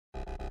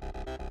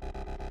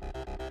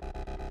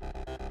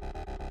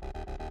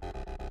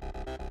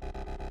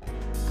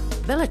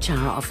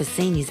Belachara offers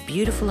seniors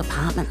beautiful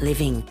apartment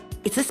living.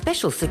 It's a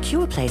special,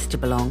 secure place to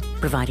belong,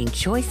 providing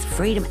choice,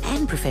 freedom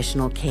and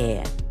professional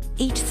care.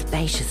 Each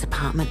spacious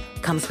apartment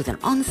comes with an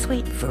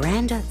ensuite,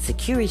 veranda,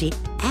 security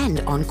and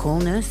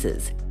on-call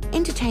nurses.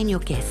 Entertain your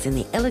guests in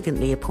the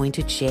elegantly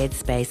appointed shared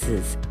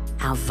spaces.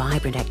 Our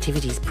vibrant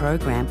activities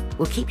program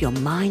will keep your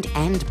mind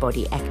and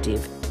body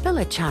active.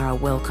 Belachara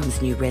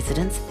welcomes new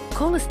residents.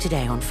 Call us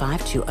today on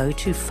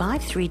 5202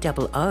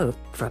 5300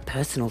 for a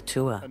personal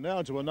tour. And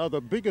now to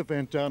another big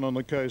event down on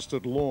the coast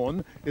at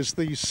Lorne is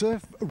the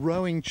Surf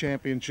Rowing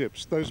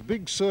Championships. Those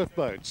big surf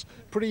boats,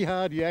 pretty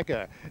hard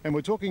yakka. And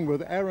we're talking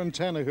with Aaron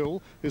Tannehill,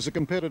 who's a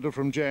competitor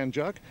from Jan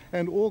Juc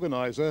and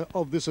organiser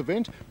of this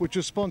event, which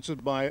is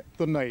sponsored by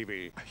the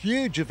Navy.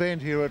 Huge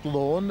event here at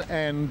Lorne,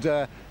 and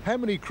how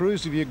many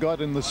crews have you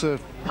got in the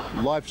Surf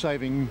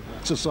Lifesaving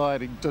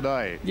Society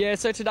today? Yeah,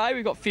 so today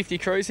we've got 50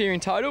 crews here in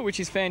total,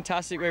 which is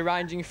fantastic. We're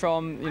ranging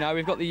from,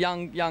 we've got the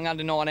young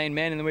under 19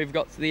 men, and then we've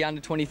got the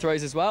under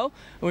 23s as well.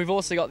 And we've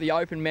also got the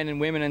open men and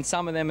women, and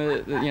some of them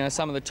are,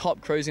 some of the top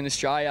crews in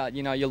Australia.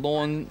 Your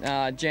Lorne,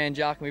 Jan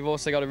Juc, and we've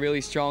also got a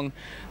really strong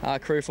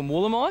crew from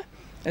Woolamai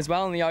as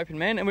well in the open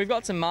men, and we've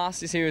got some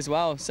masters here as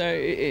well. So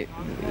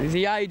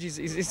the age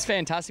is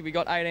fantastic. We've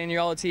got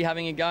 18-year-olds here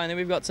having a go, and then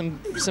we've got some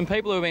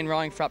people who have been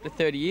rowing for up to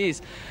 30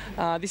 years.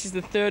 This is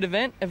the third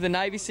event of the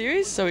Navy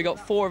series, so we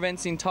got 4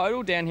 events in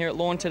total down here at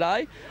Lorne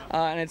today,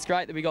 and it's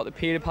great that we got the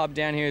Peter Pub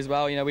down here as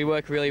well. We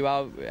work really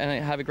well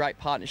and have a great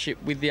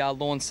partnership with the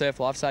Lorne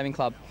Surf Lifesaving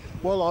Club.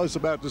 Well, I was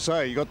about to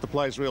say, you got the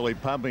place really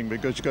pumping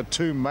because you've got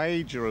 2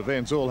 major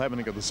events all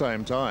happening at the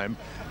same time.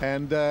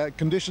 And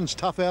conditions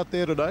tough out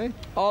there today?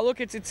 Oh, look,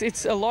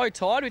 it's a low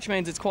tide, which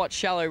means it's quite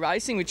shallow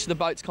racing, which the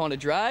boats kind of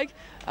drag.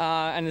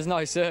 And there's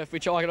no surf,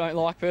 which I don't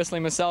like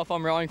personally myself.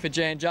 I'm rowing for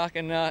Jan Juc,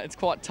 and it's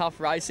quite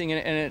tough racing,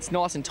 and it's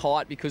nice and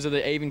tight because of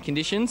the even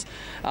conditions.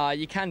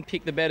 You can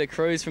pick the better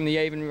crews from the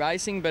even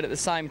racing, but at the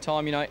same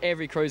time,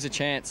 every crew's a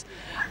chance.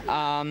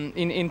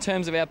 In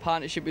terms of our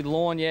partnership with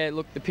Lorne,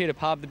 look, the Peter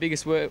Pub, the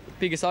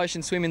biggest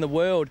ocean swim in the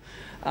world,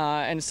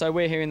 and so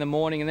we're here in the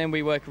morning, and then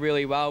we work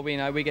really well.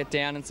 We get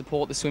down and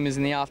support the swimmers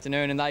in the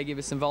afternoon, and they give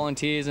us some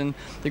volunteers. And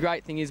the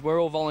great thing is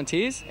we're all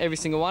volunteers, every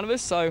single one of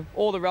us. So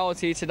all the rowers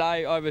here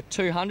today, over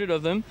 200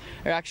 of them,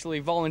 are actually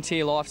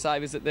volunteer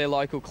lifesavers at their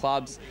local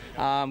clubs.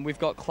 We've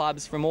got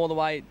clubs from all the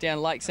way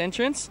down Lakes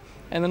Entrance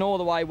and then all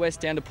the way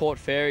west down to Port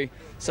Fairy.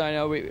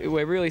 So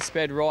we're really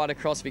spread right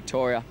across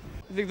Victoria.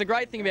 The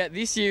great thing about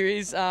this year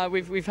is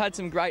we've had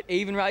some great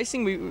even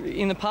racing.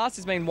 In the past,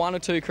 there's been 1 or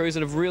 2 crews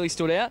that have really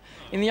stood out.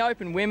 In the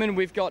open women,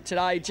 we've got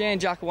today Jan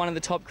Juc, one of the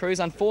top crews.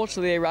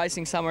 Unfortunately, they're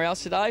racing somewhere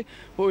else today.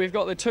 But we've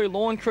got the 2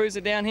 Lorne crews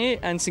are down here,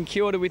 and St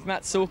Kilda with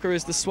Matt Silker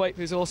as the sweep,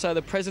 who's also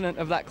the president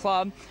of that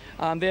club.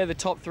 They're the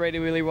top 3 to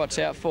really watch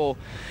out for.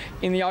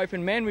 In the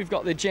open men, we've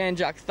got the Jan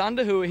Juc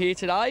Thunder, who are here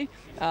today,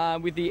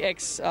 with the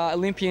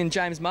ex-Olympian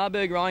James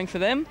Marburg rowing for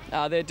them.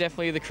 They're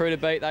definitely the crew to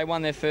beat. They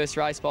won their first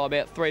race by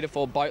about 3 to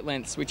 4 boat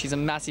lengths, which is a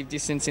massive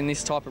distance in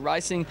this type of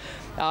racing.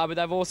 But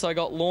they've also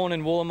got Lorne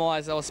and Woolamai,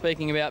 as I was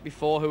speaking about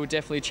before, who will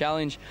definitely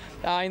challenge.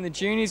 In the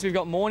juniors, we've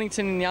got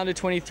Mornington in the under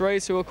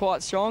 23s, who are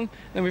quite strong.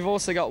 Then we've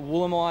also got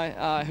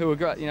Woolamai, who are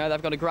great.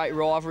 They've got a great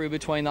rivalry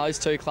between those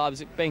 2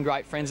 clubs, being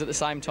great friends at the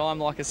same time.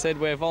 Like I said,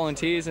 we're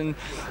volunteers, and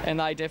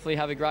they definitely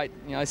have a great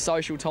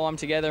social time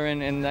together,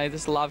 and they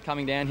just love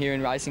coming down here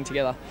and racing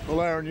together.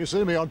 Well, Aaron, you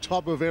seem to be on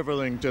top of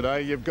everything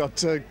today. You've got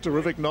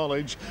terrific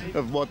knowledge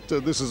of what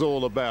this is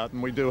all about,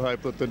 and we do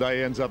hope that the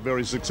day ends up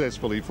very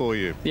successfully for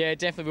you. Yeah, it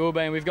definitely will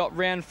be. And we've got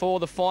round 4,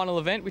 the final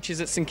event, which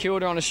is at St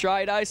Kilda on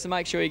Australia Day, so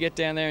make sure you get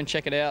down there and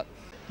check it out.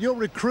 You're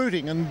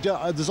recruiting, and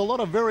there's a lot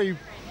of very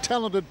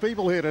talented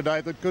people here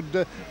today that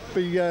could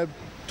be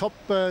top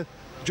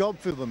job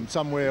for them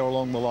somewhere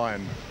along the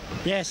line.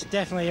 Yes,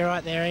 definitely, you're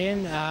right there,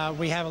 Ian.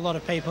 We have a lot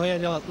of people here,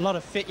 a lot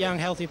of fit, young,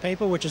 healthy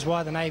people, which is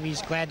why the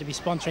Navy's glad to be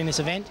sponsoring this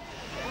event.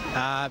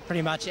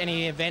 Pretty much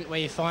any event where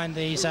you find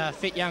these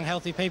fit, young,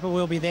 healthy people,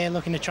 we'll be there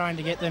looking to trying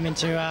to get them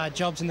into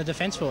jobs in the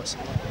Defence Force.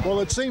 Well,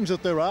 it seems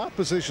that there are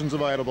positions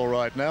available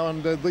right now,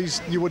 and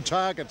these you would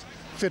target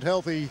fit,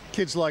 healthy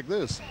kids like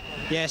this.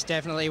 Yes,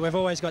 definitely. We've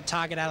always got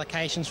target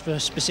allocations for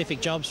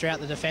specific jobs throughout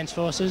the Defence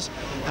Forces,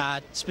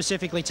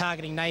 specifically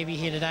targeting Navy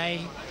here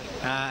today,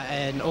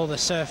 and all the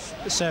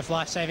surf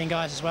life-saving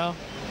guys as well.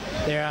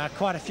 There are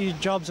quite a few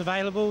jobs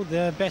available.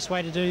 The best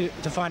way to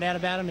find out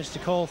about them is to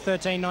call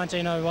 13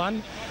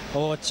 1901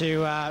 or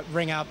to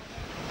ring up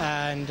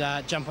and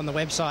jump on the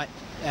website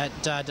at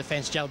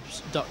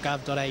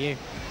defencejobs.gov.au.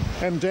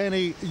 And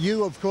Danny,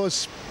 you of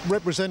course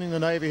representing the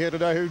Navy here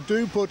today, who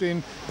do put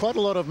in quite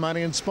a lot of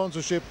money in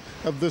sponsorship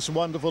of this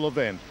wonderful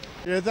event.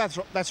 Yeah,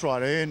 that's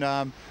right,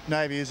 Ian.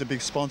 Navy is a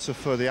big sponsor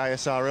for the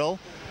ASRL,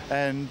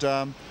 and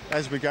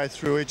as we go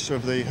through each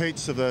of the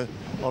heats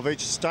of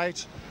each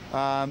state,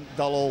 they'll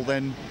all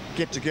then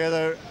get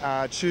together,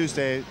 choose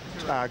their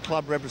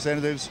club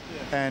representatives,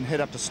 and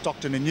head up to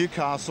Stockton and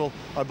Newcastle.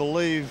 I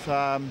believe,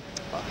 I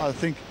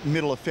think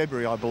middle of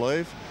February, I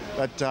believe,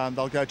 but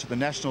they'll go to the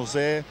Nationals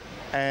there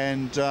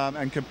and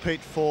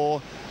compete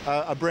for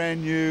a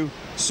brand new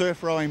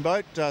surf rowing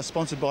boat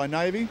sponsored by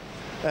Navy.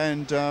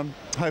 and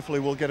hopefully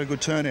we'll get a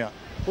good turnout.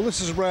 Well,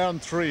 this is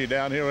round 3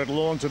 down here at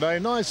Lawn today.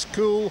 Nice,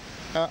 cool,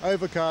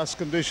 overcast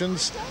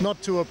conditions,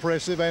 not too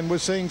oppressive, and we're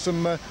seeing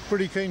some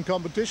pretty keen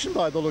competition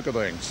by the look of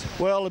things.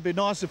 Well, it'd be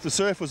nice if the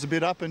surf was a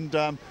bit up and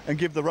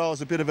give the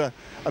rowers a bit of a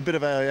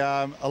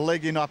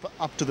leg in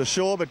up to the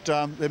shore, but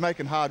they're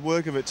making hard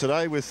work of it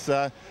today with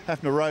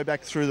having to row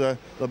back through the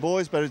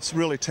buoys, but it's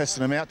really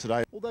testing them out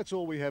today. Well, that's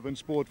all we have in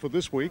sport for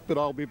this week, but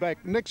I'll be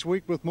back next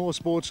week with more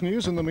sports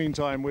news. In the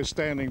meantime, we're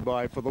standing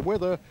by for the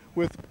weather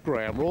with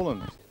Graham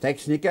Rawlins.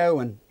 Thanks, Nico,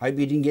 and hope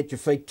you didn't get your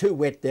feet too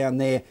wet down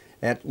there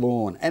at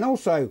Lawn. And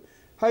also,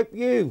 hope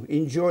you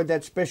enjoyed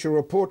that special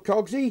report,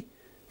 Cogsy,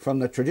 from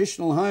the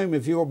traditional home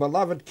of your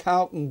beloved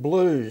Carlton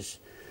Blues.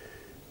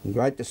 And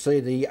great to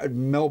see the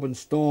Melbourne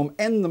Storm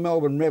and the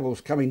Melbourne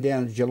Rebels coming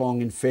down to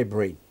Geelong in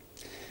February.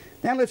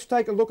 Now let's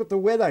take a look at the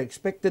weather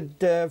expected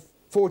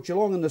for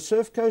Geelong and the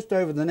Surf Coast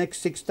over the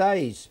next 6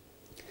 days.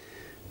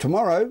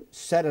 Tomorrow,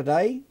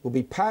 Saturday, will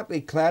be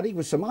partly cloudy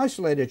with some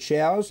isolated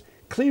showers,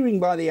 clearing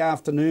by the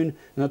afternoon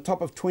and a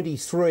top of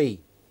 23.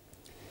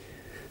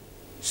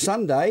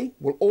 Sunday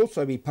will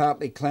also be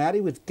partly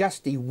cloudy with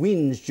gusty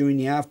winds during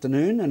the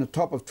afternoon and a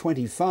top of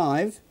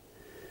 25.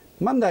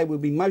 Monday will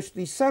be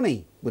mostly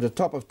sunny with a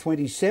top of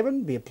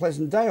 27, be a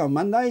pleasant day on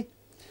Monday,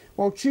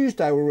 while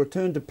Tuesday will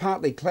return to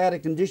partly cloudy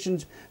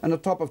conditions and a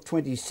top of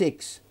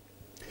 26.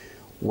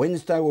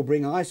 Wednesday will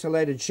bring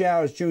isolated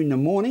showers during the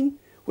morning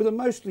with a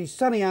mostly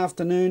sunny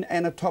afternoon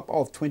and a top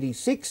of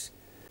 26,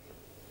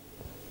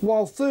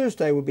 while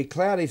Thursday will be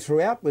cloudy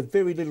throughout with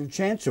very little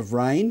chance of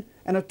rain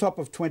and a top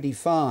of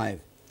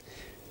 25.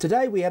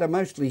 Today we had a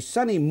mostly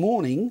sunny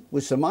morning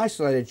with some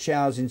isolated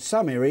showers in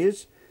some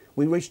areas.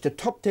 We reached a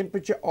top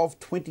temperature of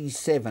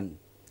 27.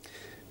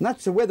 And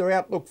that's the weather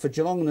outlook for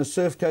Geelong and the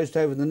Surf Coast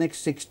over the next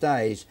 6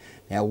 days.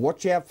 Now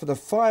watch out for the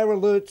fire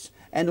alerts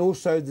and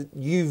also the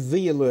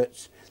UV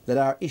alerts that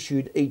are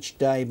issued each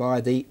day by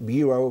the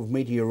Bureau of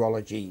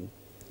Meteorology.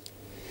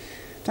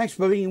 Thanks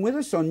for being with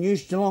us on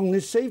News Geelong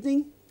this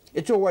evening.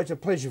 It's always a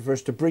pleasure for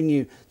us to bring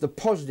you the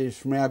positives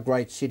from our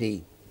great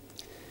city.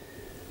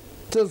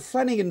 To the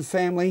Flanagan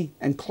family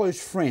and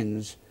close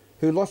friends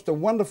who lost a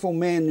wonderful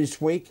man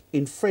this week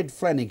in Fred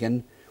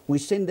Flanagan, we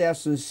send our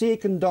sincere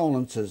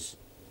condolences.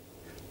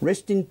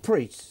 Rest in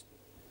peace,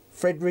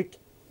 Frederick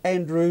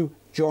Andrew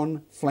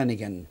John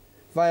Flanagan,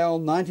 Vale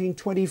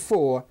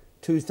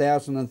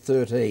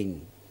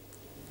 1924-2013.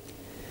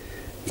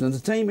 From the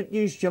team at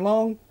News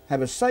Geelong,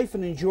 have a safe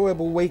and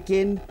enjoyable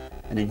weekend,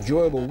 an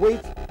enjoyable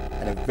week,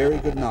 and a very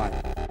good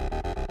night.